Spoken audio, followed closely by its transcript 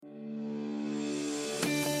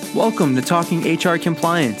Welcome to Talking HR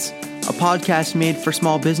Compliance, a podcast made for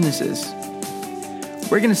small businesses.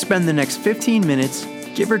 We're going to spend the next 15 minutes,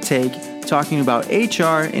 give or take, talking about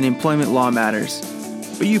HR and employment law matters.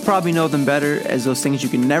 But you probably know them better as those things you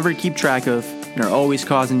can never keep track of and are always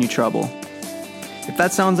causing you trouble. If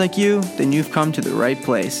that sounds like you, then you've come to the right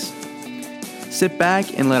place. Sit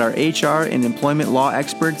back and let our HR and employment law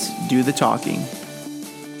experts do the talking.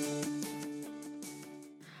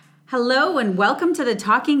 Hello and welcome to the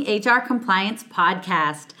Talking HR Compliance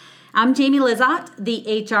podcast. I'm Jamie Lizotte,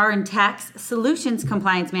 the HR and Tax Solutions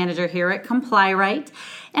Compliance Manager here at ComplyRight,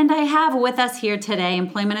 and I have with us here today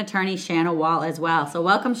employment attorney Shanna Wall as well. So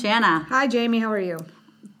welcome, Shanna. Hi, Jamie. How are you?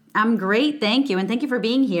 I'm great, thank you, and thank you for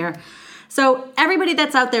being here. So everybody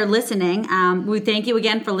that's out there listening, we thank you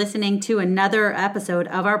again for listening to another episode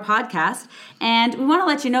of our podcast, and we want to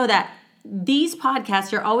let you know that these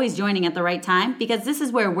podcasts you're always joining at the right time because this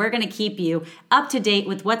is where we're going to keep you up to date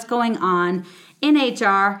with what's going on in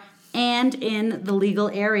HR and in the legal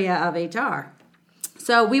area of HR.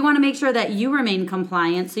 So we want to make sure that you remain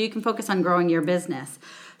compliant so you can focus on growing your business.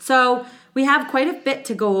 So we have quite a bit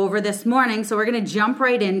to go over this morning, so we're going to jump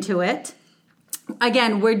right into it.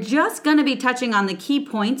 Again, we're just going to be touching on the key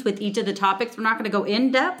points with each of the topics. We're not going to go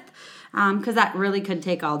in depth because that really could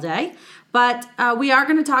take all day. But we are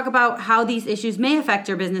going to talk about how these issues may affect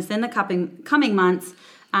your business in the coming months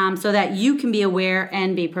so that you can be aware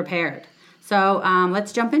and be prepared. So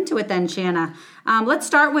let's jump into it then, Shanna. Let's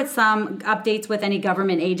start with some updates with any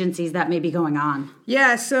government agencies that may be going on.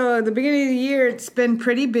 Yeah, so at the beginning of the year, it's been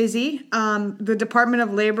pretty busy. The Department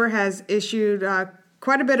of Labor has issued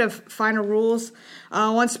quite a bit of final rules.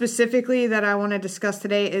 One specifically that I want to discuss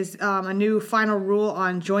today is a new final rule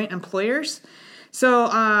on joint employers.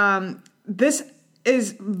 So this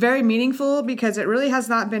is very meaningful because it really has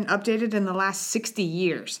not been updated in the last 60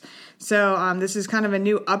 years. So this is kind of a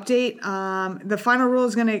new update. The final rule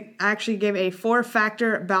is going to actually give a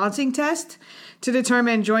 4-factor balancing test to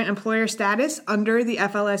determine joint employer status under the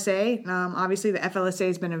FLSA. Obviously, the FLSA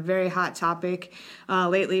has been a very hot topic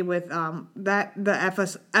lately with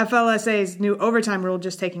the FLSA's new overtime rule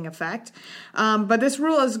just taking effect. But this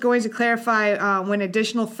rule is going to clarify when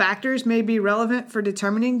additional factors may be relevant for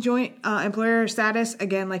determining joint employer status.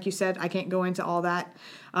 Again, like you said, I can't go into all that,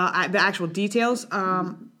 the actual details,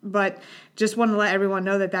 but just want to let everyone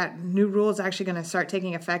know that new rule is actually going to start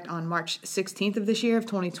taking effect on March 16th of this year of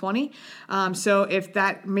 2020. So if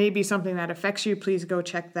that may be something that affects you, please go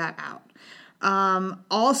check that out.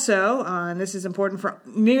 Also, and this is important for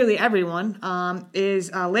nearly everyone,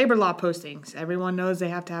 is labor law postings. Everyone knows they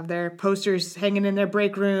have to have their posters hanging in their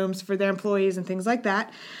break rooms for their employees and things like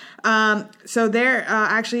that. So there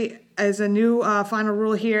actually is a new final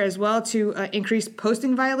rule here as well to increase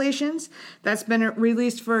posting violations. That's been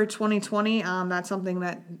released for 2020. That's something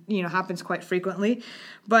that happens quite frequently.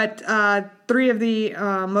 But 3 of the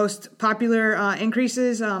most popular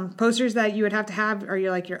increases, posters that you would have to have are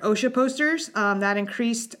your OSHA posters. That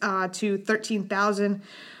increased to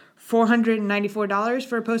 $13,494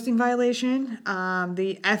 for a posting violation.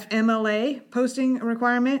 The FMLA posting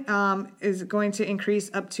requirement is going to increase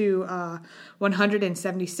up to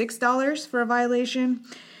 $176 for a violation.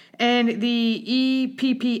 And the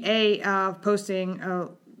EPPA posting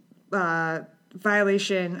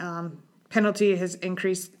violation penalty has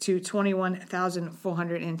increased to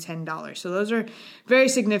 $21,410. So those are very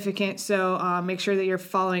significant. So make sure that you're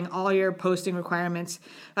following all your posting requirements.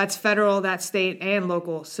 That's federal, that's state, and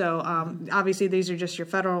local. So obviously these are just your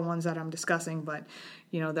federal ones that I'm discussing, but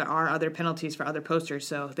there are other penalties for other posters,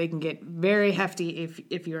 so they can get very hefty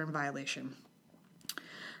if you're in violation.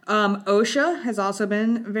 OSHA has also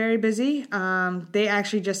been very busy. They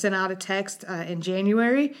actually just sent out a text in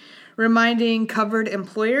January reminding covered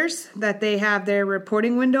employers that they have their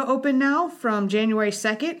reporting window open now from January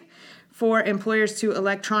 2nd for employers to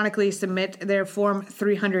electronically submit their Form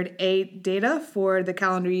 300A data for the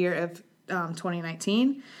calendar year of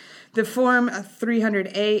 2019. The Form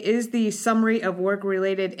 300A is the summary of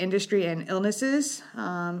work-related industry and illnesses.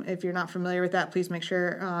 If you're not familiar with that, please make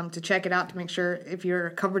sure to check it out to make sure if you're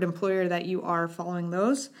a covered employer that you are following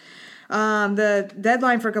those. The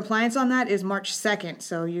deadline for compliance on that is March 2nd,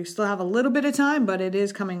 so you still have a little bit of time, but it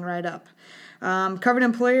is coming right up. Covered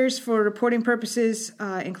employers for reporting purposes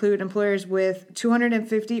include employers with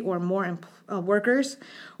 250 or more workers,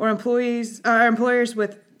 or employers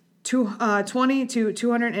with 20 to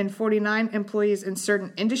 249 employees in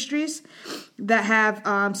certain industries that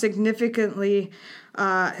have significantly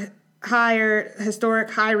higher historic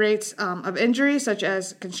high rates of injury, such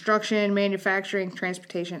as construction, manufacturing,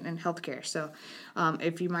 transportation, and healthcare. So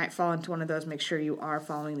if you might fall into one of those, make sure you are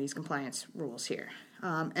following these compliance rules here.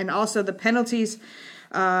 And also the penalties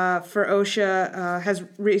for OSHA has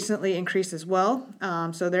recently increased as well.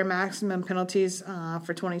 So their maximum penalties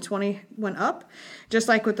for 2020 went up. Just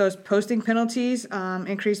like with those posting penalties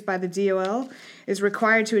increased by the DOL, is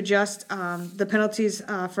required to adjust the penalties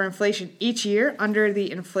for inflation each year under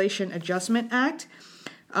the Inflation Adjustment Act.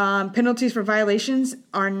 Penalties for violations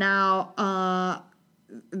are now,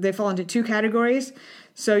 they fall into two categories.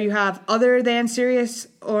 So you have other than serious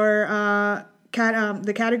or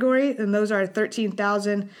the category, and those are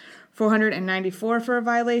 $13,494 for a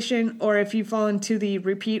violation, or if you fall into the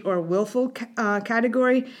repeat or willful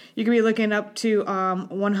category, you could be looking up to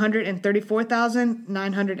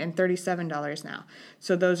 $134,937 now.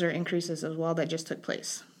 So those are increases as well that just took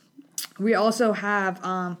place. We also have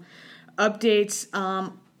updates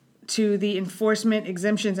to the enforcement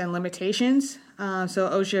exemptions and limitations. So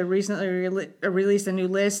OSHA recently released a new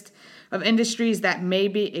list of industries that may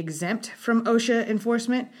be exempt from OSHA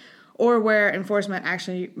enforcement or where enforcement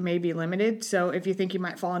actually may be limited. So if you think you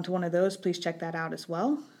might fall into one of those, please check that out as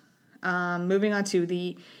well. Moving on to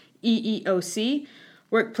the EEOC,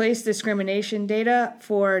 workplace discrimination data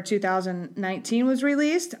for 2019 was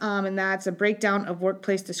released, and that's a breakdown of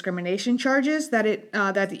workplace discrimination charges that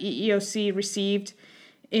the EEOC received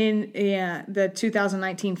in the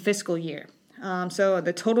 2019 fiscal year. So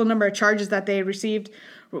the total number of charges that they received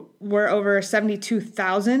were over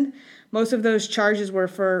 72,000. Most of those charges were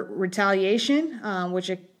for retaliation, which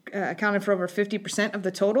accounted for over 50% of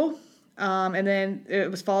the total. And then it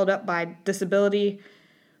was followed up by disability,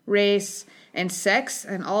 race, and sex,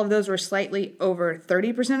 and all of those were slightly over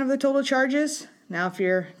 30% of the total charges. Now, if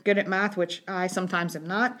you're good at math, which I sometimes am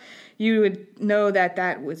not, you would know that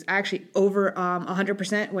that was actually over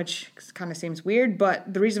 100%, which kind of seems weird,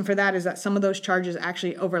 but the reason for that is that some of those charges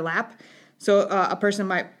actually overlap. So a person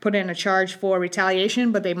might put in a charge for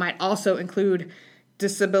retaliation, but they might also include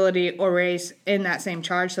disability or race in that same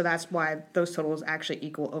charge, so that's why those totals actually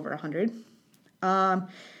equal over 100. And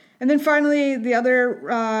then finally, the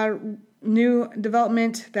other new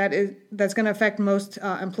development that's going to affect most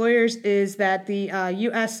employers is that the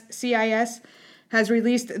USCIS has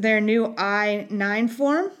released their new I-9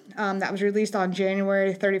 form that was released on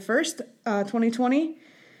January 31st, 2020.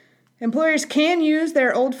 Employers can use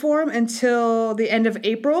their old form until the end of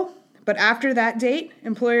April, but after that date,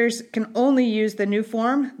 employers can only use the new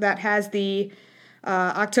form that has the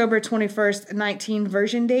October 21st, 19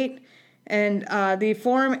 version date. And the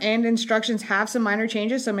form and instructions have some minor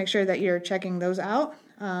changes, so make sure that you're checking those out.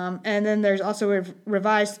 And then there's also a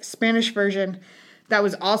revised Spanish version that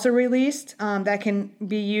was also released that can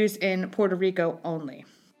be used in Puerto Rico only.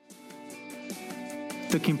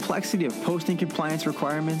 The complexity of posting compliance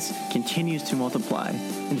requirements continues to multiply.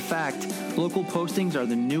 In fact, local postings are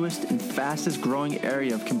the newest and fastest growing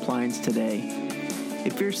area of compliance today.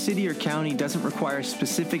 If your city or county doesn't require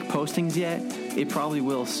specific postings yet, it probably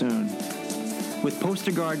will soon. With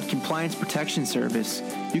PosterGuard Compliance Protection Service,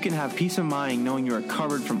 you can have peace of mind knowing you are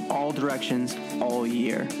covered from all directions all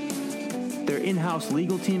year. Their in-house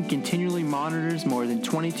legal team continually monitors more than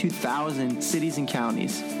 22,000 cities and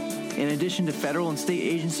counties, in addition to federal and state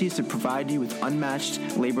agencies to provide you with unmatched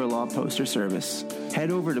labor law poster service. Head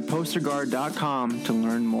over to PosterGuard.com to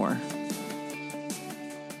learn more.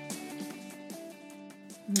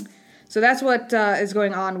 So that's what is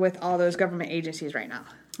going on with all those government agencies right now.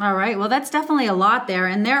 All right. Well, that's definitely a lot there.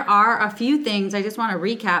 And there are a few things I just want to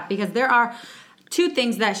recap because there are two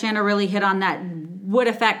things that Shanna really hit on that would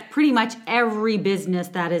affect pretty much every business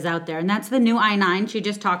that is out there. And that's the new I-9 she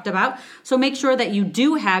just talked about. So make sure that you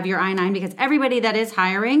do have your I-9 because everybody that is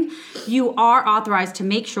hiring, you are authorized to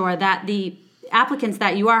make sure that the applicants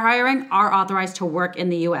that you are hiring are authorized to work in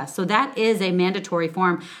the U.S. So that is a mandatory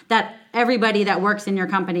form that everybody that works in your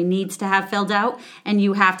company needs to have filled out and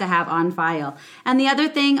you have to have on file. And the other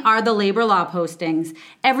thing are the labor law postings.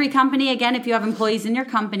 Every company, again, if you have employees in your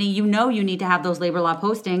company, you know you need to have those labor law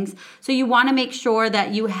postings. So you want to make sure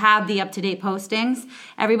that you have the up-to-date postings.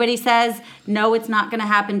 Everybody says, no, it's not going to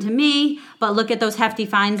happen to me, but look at those hefty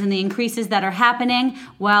fines and the increases that are happening.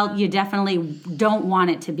 Well, you definitely don't want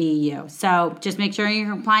it to be you. So just make sure you're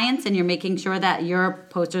in compliance and you're making sure that your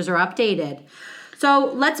posters are updated.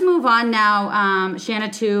 So let's move on now,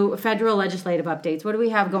 Shanna, to federal legislative updates. What do we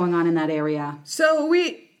have going on in that area? So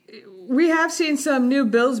we have seen some new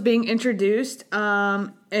bills being introduced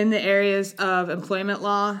in the areas of employment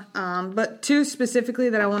law, but two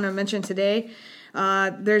specifically that I want to mention today.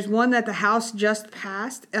 There's one that the House just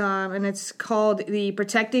passed, and it's called the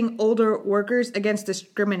Protecting Older Workers Against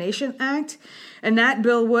Discrimination Act. And that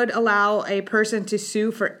bill would allow a person to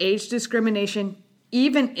sue for age discrimination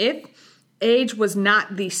even if age was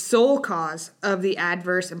not the sole cause of the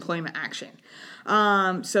adverse employment action.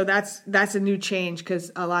 So that's a new change,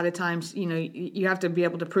 because a lot of times, you have to be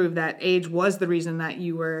able to prove that age was the reason that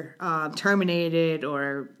you were terminated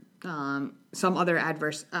or some other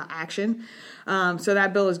adverse action. So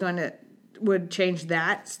that bill would change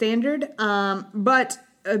that standard. But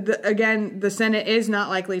again, the Senate is not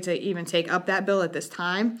likely to even take up that bill at this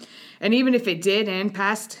time. And even if it did and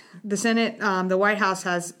passed the Senate, the White House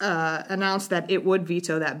has announced that it would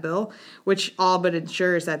veto that bill, which all but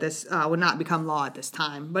ensures that this would not become law at this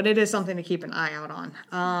time. But it is something to keep an eye out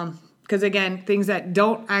on. Because again, things that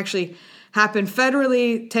don't actually happen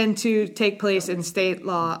federally tend to take place in state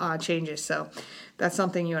law changes. So that's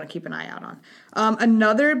something you want to keep an eye out on.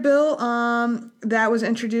 Another bill that was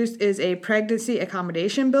introduced is a pregnancy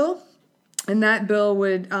accommodation bill. And that bill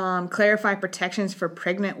would clarify protections for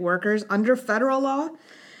pregnant workers under federal law,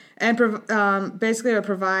 and basically would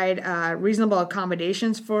provide reasonable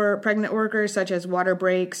accommodations for pregnant workers, such as water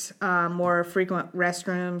breaks, more frequent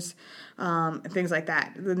restrooms, and things like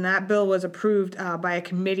that. And that bill was approved by a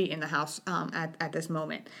committee in the House at this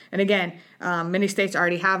moment. And again, many states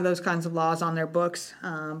already have those kinds of laws on their books,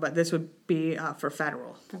 but this would be for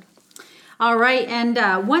federal. All right,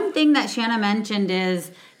 and one thing that Shanna mentioned is,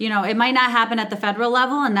 it might not happen at the federal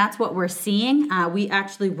level, and that's what we're seeing. We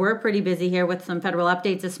actually were pretty busy here with some federal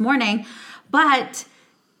updates this morning, but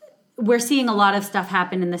we're seeing a lot of stuff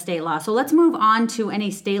happen in the state law. So let's move on to any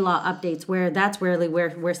state law updates where that's really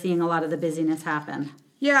where we're seeing a lot of the busyness happen.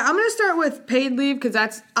 Yeah, I'm going to start with paid leave because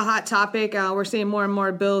that's a hot topic. We're seeing more and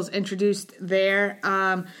more bills introduced there.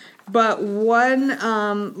 But one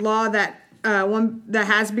law that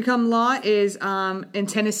has become law is in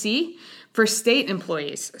Tennessee for state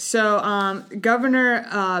employees. So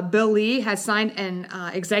Governor Bill Lee has signed an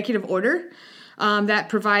executive order that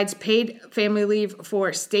provides paid family leave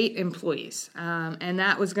for state employees. And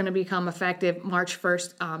that was going to become effective March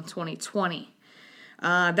 1st, 2020.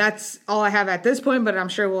 That's all I have at this point, but I'm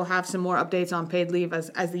sure we'll have some more updates on paid leave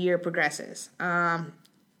as the year progresses.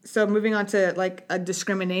 So moving on to like a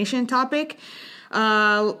discrimination topic.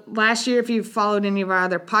 Last year, if you've followed any of our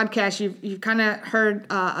other podcasts, you've kind of heard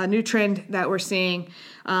a new trend that we're seeing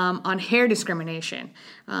on hair discrimination.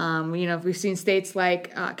 We've seen states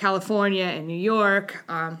like California and New York,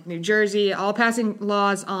 New Jersey, all passing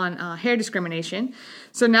laws on hair discrimination.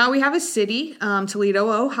 So now we have a city,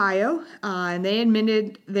 Toledo, Ohio, and they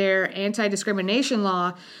amended their anti-discrimination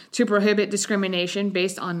law to prohibit discrimination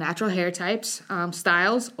based on natural hair types,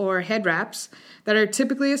 styles, or head wraps that are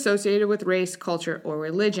typically associated with race, culture, or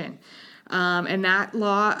religion. And that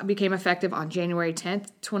law became effective on January 10th,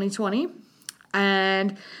 2020.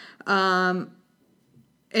 And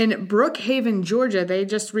in Brookhaven, Georgia, they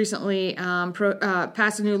just recently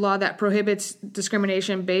passed a new law that prohibits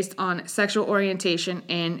discrimination based on sexual orientation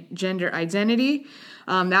and gender identity.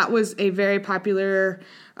 That was a very popular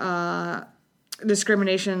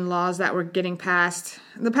discrimination laws that were getting passed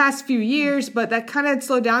in the past few years, but that kind of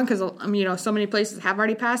slowed down because so many places have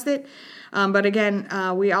already passed it. But again,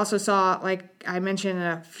 we also saw, like I mentioned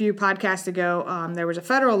a few podcasts ago, there was a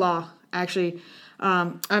federal law actually.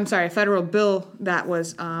 A federal bill that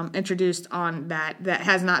was introduced on that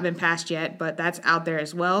has not been passed yet, but that's out there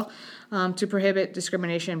as well, to prohibit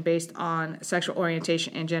discrimination based on sexual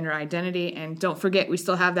orientation and gender identity. And don't forget, we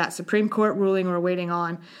still have that Supreme Court ruling we're waiting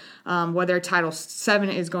on, whether Title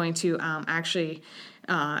VII is going to actually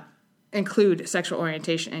include sexual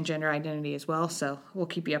orientation and gender identity as well. So we'll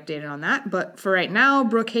keep you updated on that. But for right now,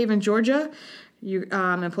 Brookhaven, Georgia,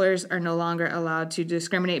 employers are no longer allowed to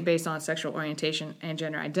discriminate based on sexual orientation and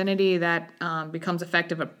gender identity. That becomes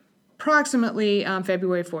effective approximately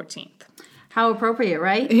February 14th. How appropriate,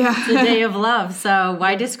 right? Yeah. It's the day of love, so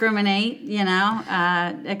why discriminate,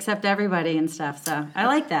 accept everybody and stuff. So I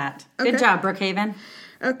like that. Good job, Brookhaven.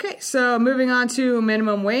 Okay, so moving on to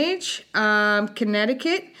minimum wage.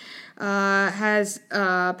 Connecticut has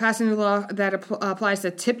passed a new law that applies to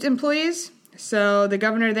tipped employees. So the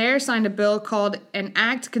governor there signed a bill called an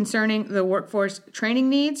Act Concerning the Workforce Training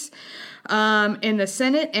Needs in the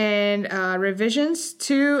Senate, and revisions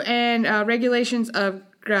to and regulations of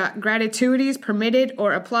gratuities permitted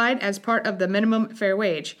or applied as part of the minimum fair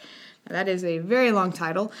wage. Now, that is a very long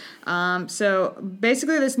title. So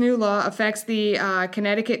basically this new law affects the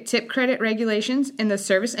Connecticut tip credit regulations in the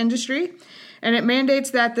service industry. And it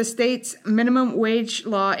mandates that the state's minimum wage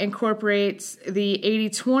law incorporates the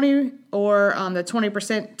 80-20 or the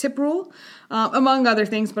 20% tip rule, among other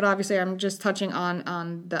things. But obviously, I'm just touching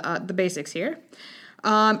on the basics here.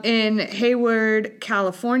 In Hayward,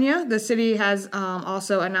 California, the city has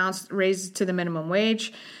also announced raises to the minimum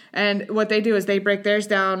wage. And what they do is they break theirs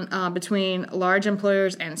down between large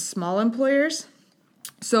employers and small employers.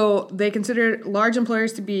 So they consider large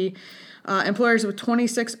employers to be employers with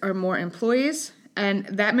 26 or more employees. And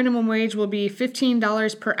that minimum wage will be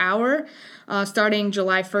 $15 per hour starting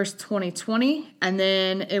July 1st, 2020. And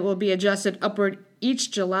then it will be adjusted upward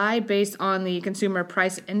each July based on the Consumer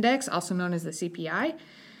Price Index, also known as the CPI.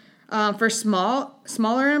 For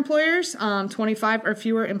smaller employers, 25 or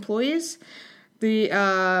fewer employees, the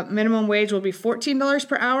minimum wage will be $14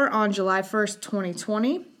 per hour on July 1st,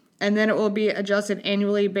 2020. And then it will be adjusted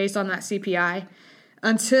annually based on that CPI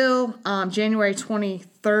until January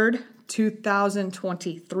 23rd,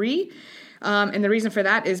 2023. And the reason for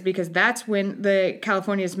that is because that's when the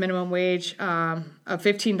California's minimum wage of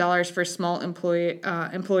 $15 for small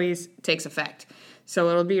employees takes effect. So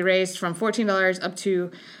it'll be raised from $14 up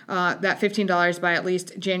to that $15 by at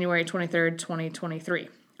least January 23rd, 2023.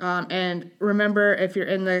 And remember, if you're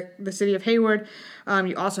in the city of Hayward,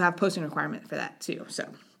 you also have posting requirement for that too. So,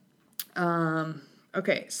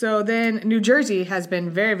 okay, so then New Jersey has been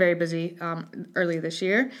very, very busy early this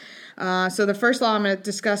year. So the first law I'm going to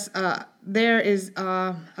discuss there is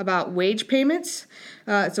about wage payments.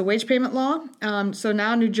 It's a wage payment law. So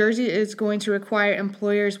now New Jersey is going to require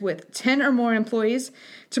employers with 10 or more employees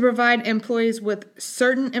to provide employees with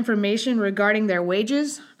certain information regarding their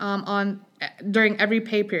wages during every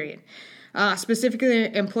pay period.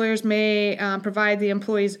 Specifically, employers may provide the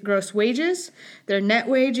employees' gross wages, their net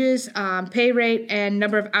wages, pay rate, and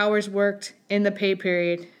number of hours worked in the pay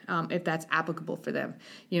period, if that's applicable for them.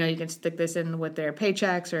 You can stick this in with their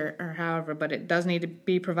paychecks or however, but it does need to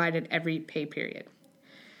be provided every pay period.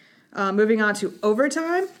 Moving on to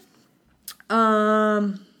overtime.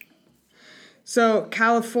 So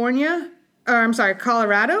Colorado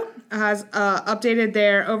has updated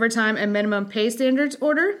their overtime and minimum pay standards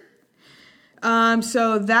order.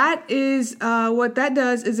 So that is what that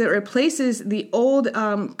does is it replaces the old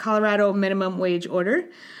Colorado minimum wage order.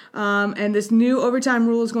 And this new overtime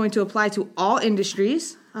rule is going to apply to all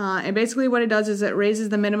industries. And basically what it does is it raises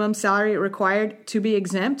the minimum salary required to be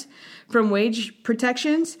exempt from wage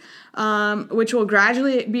protections, which will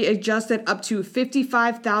gradually be adjusted up to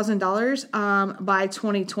 $55,000 by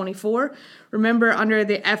 2024. Remember, under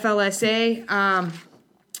the FLSA,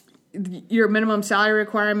 your minimum salary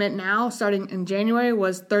requirement now, starting in January,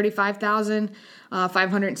 was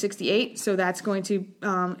 $35,568. So that's going to,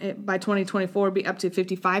 by 2024, be up to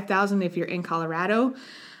 $55,000 if you're in Colorado.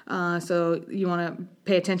 So you want to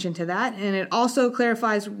pay attention to that. And it also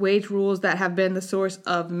clarifies wage rules that have been the source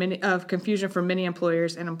of confusion for many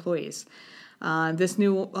employers and employees. This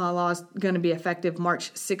new law is going to be effective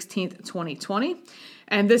March 16th, 2020.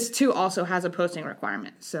 And this, too, also has a posting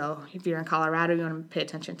requirement. So if you're in Colorado, you want to pay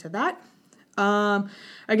attention to that.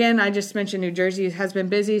 Again, I just mentioned New Jersey has been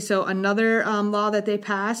busy. So another law that they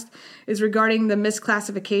passed is regarding the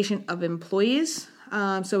misclassification of employees.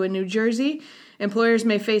 So in New Jersey, employers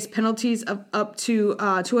may face penalties of up to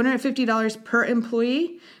 $250 per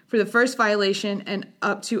employee for the first violation and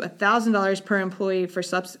up to $1,000 per employee for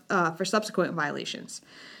subsequent violations.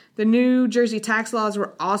 The New Jersey tax laws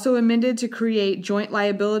were also amended to create joint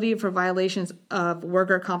liability for violations of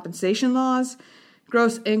worker compensation laws,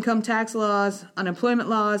 gross income tax laws, unemployment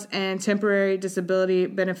laws, and temporary disability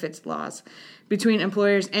benefits laws between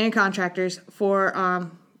employers and contractors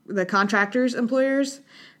for the contractors' employees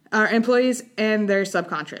and their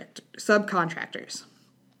subcontractors.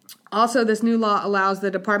 Also, this new law allows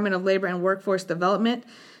the Department of Labor and Workforce Development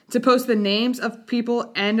to post the names of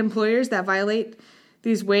people and employers that violate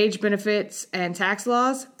these wage benefits and tax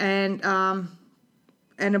laws, and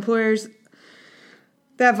employers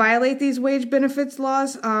that violate these wage benefits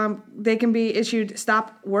laws, they can be issued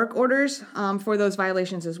stop work orders for those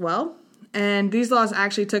violations as well. And these laws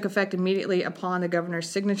actually took effect immediately upon the governor's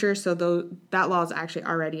signature, so that law is actually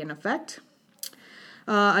already in effect.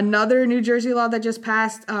 Another New Jersey law that just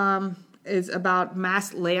passed is about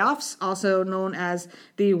mass layoffs, also known as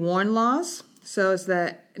the WARN laws. So it's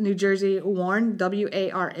the New Jersey WARN,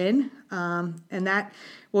 W-A-R-N, and that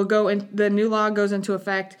will the new law goes into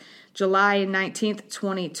effect July 19th,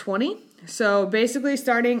 2020. So basically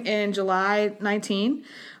starting in July 19,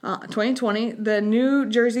 2020, the New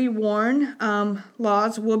Jersey WARN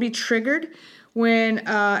laws will be triggered when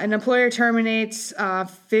an employer terminates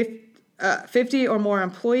 50 or more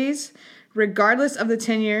employees, regardless of the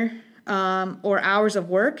tenure or hours of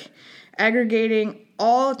work, aggregating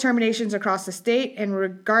all terminations across the state and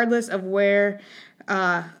regardless of where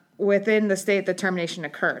within the state the termination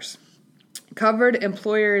occurs. Covered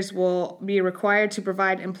employers will be required to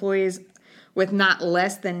provide employees with not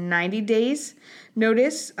less than 90 days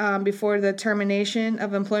notice before the termination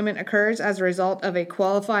of employment occurs as a result of a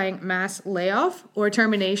qualifying mass layoff or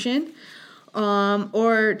termination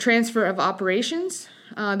or transfer of operations.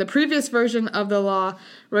 The previous version of the law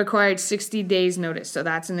required 60 days notice, so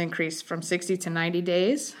that's an increase from 60 to 90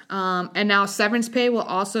 days. And now severance pay will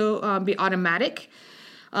also be automatic.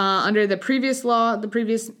 Under the previous law, the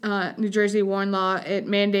previous New Jersey WARN law, it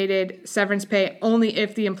mandated severance pay only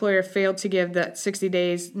if the employer failed to give the 60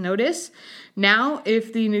 days notice. Now,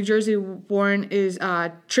 if the New Jersey WARN is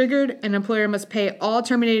triggered, an employer must pay all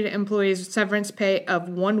terminated employees severance pay of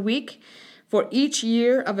 1 week for each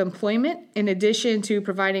year of employment, in addition to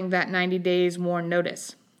providing that 90 days WARN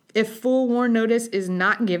notice. If full WARN notice is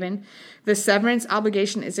not given, the severance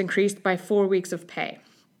obligation is increased by 4 weeks of pay.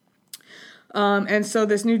 And so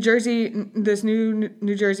this new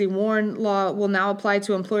New Jersey WARN law will now apply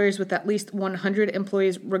to employers with at least 100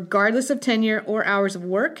 employees, regardless of tenure or hours of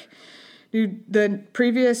work. The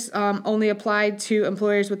previous only applied to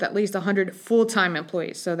employers with at least 100 full-time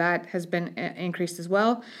employees, so that has been increased as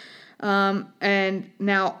well. And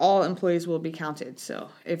now all employees will be counted. So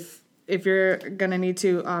if you're going to need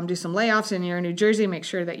to do some layoffs and you're in New Jersey, make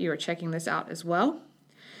sure that you are checking this out as well.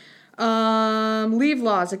 Leave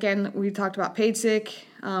laws. Again, we talked about paid sick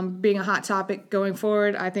being a hot topic going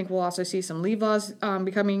forward. I think we'll also see some leave laws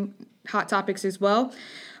becoming hot topics as well.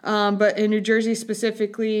 But in New Jersey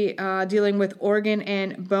specifically, dealing with organ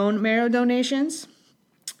and bone marrow donations,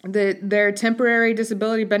 their temporary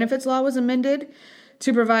disability benefits law was amended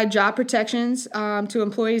to provide job protections to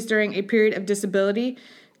employees during a period of disability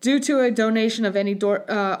due to a donation of any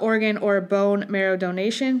organ or bone marrow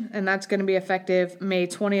donation, and that's going to be effective May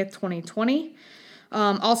 20th, 2020.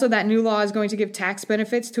 Also, that new law is going to give tax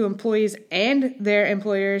benefits to employees and their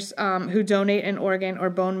employers who donate an organ or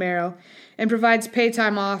bone marrow, and provides paid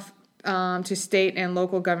time off to state and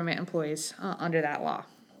local government employees under that law.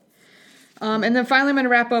 And then finally, I'm going to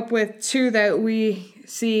wrap up with two that we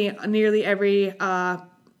see nearly every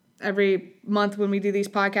month when we do these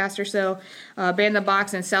podcasts or so. Ban the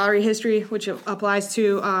Box and salary history, which applies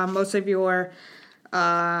to most of your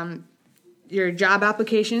job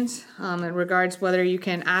applications in regards whether you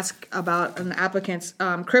can ask about an applicant's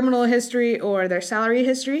criminal history or their salary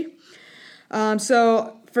history.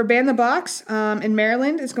 So for Ban the Box in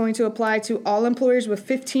Maryland, it's going to apply to all employers with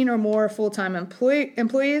 15 or more full-time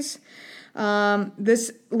employees.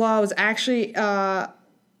 This law was actually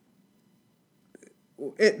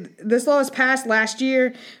this law was passed last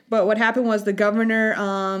year, but what happened was the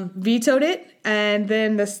governor vetoed it, and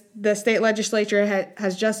then the state legislature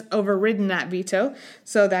has just overridden that veto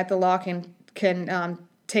so that the law can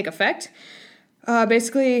take effect.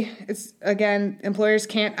 Basically, it's, again, employers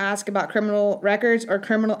can't ask about criminal records or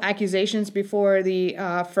criminal accusations before the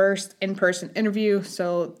first in-person interview.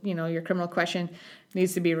 So, your criminal question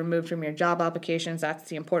needs to be removed from your job applications. That's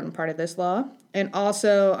the important part of this law. And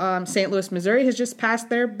also, St. Louis, Missouri has just passed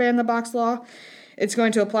their Ban the Box law. It's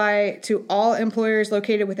going to apply to all employers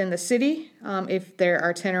located within the city if there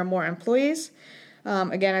are 10 or more employees.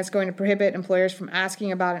 Again, it's going to prohibit employers from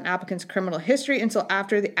asking about an applicant's criminal history until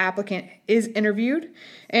after the applicant is interviewed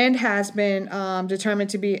and has been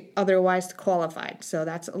determined to be otherwise qualified. So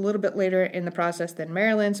that's a little bit later in the process than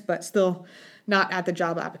Maryland's, but still not at the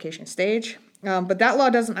job application stage. But that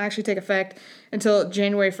law doesn't actually take effect until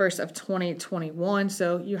January 1st of 2021,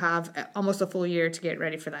 so you have almost a full year to get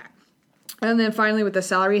ready for that. And then finally, with the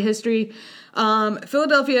salary history,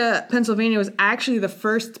 Philadelphia, Pennsylvania was actually the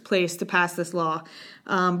first place to pass this law,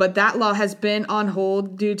 but that law has been on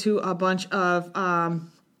hold due to a bunch of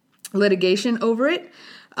litigation over it.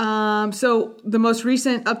 So the most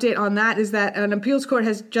recent update on that is that an appeals court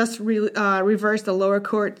has just reversed the lower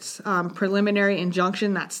court's preliminary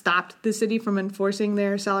injunction that stopped the city from enforcing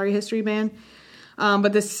their salary history ban.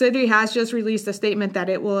 But the city has just released a statement that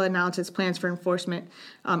it will announce its plans for enforcement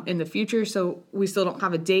in the future. So we still don't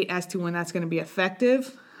have a date as to when that's going to be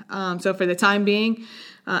effective. So for the time being,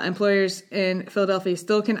 employers in Philadelphia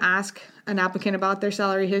still can ask an applicant about their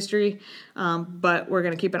salary history, but we're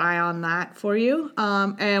going to keep an eye on that for you.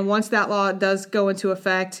 And once that law does go into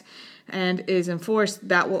effect and is enforced,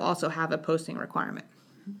 that will also have a posting requirement.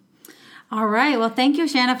 All right. Well, thank you,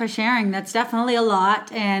 Shanna, for sharing. That's definitely a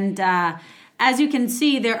lot. And as you can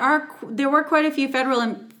see, there were quite a few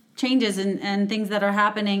federal changes and things that are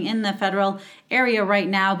happening in the federal area right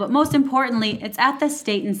now. But most importantly, it's at the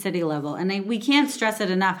state and city level. And we can't stress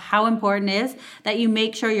it enough how important it is that you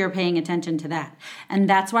make sure you're paying attention to that. And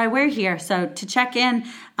that's why we're here. So to check in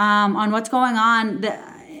on what's going on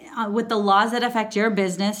with the laws that affect your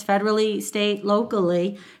business, federally, state,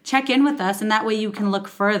 locally, check in with us, and that way you can look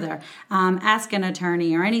further. Ask an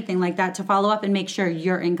attorney or anything like that to follow up and make sure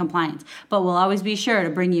you're in compliance. But we'll always be sure to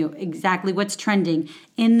bring you exactly what's trending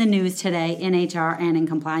in the news today in HR and in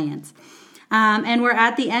compliance. And we're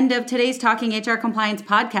at the end of today's Talking HR Compliance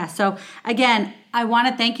podcast. So again, I want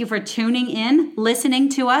to thank you for tuning in, listening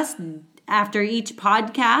to us after each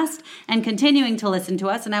podcast, and continuing to listen to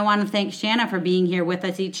us. And I want to thank Shanna for being here with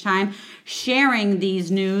us each time, sharing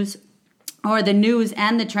these news, or the news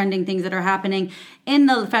and the trending things that are happening in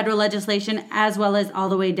the federal legislation, as well as all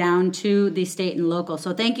the way down to the state and local.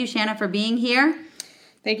 So thank you, Shanna, for being here.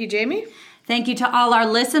 Thank you, Jamie. Thank you to all our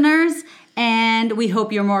listeners, and we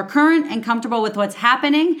hope you're more current and comfortable with what's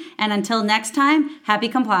happening. And until next time, happy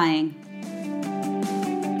complying.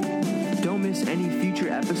 Don't miss any future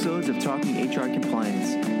episodes of Talking HR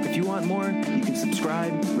Compliance. If you want more, you can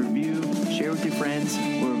subscribe, review, share with your friends.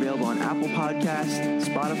 We're available on Apple Podcasts,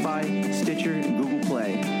 Spotify, Stitcher, and Google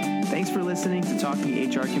Play. Thanks for listening to Talking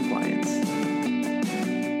HR Compliance.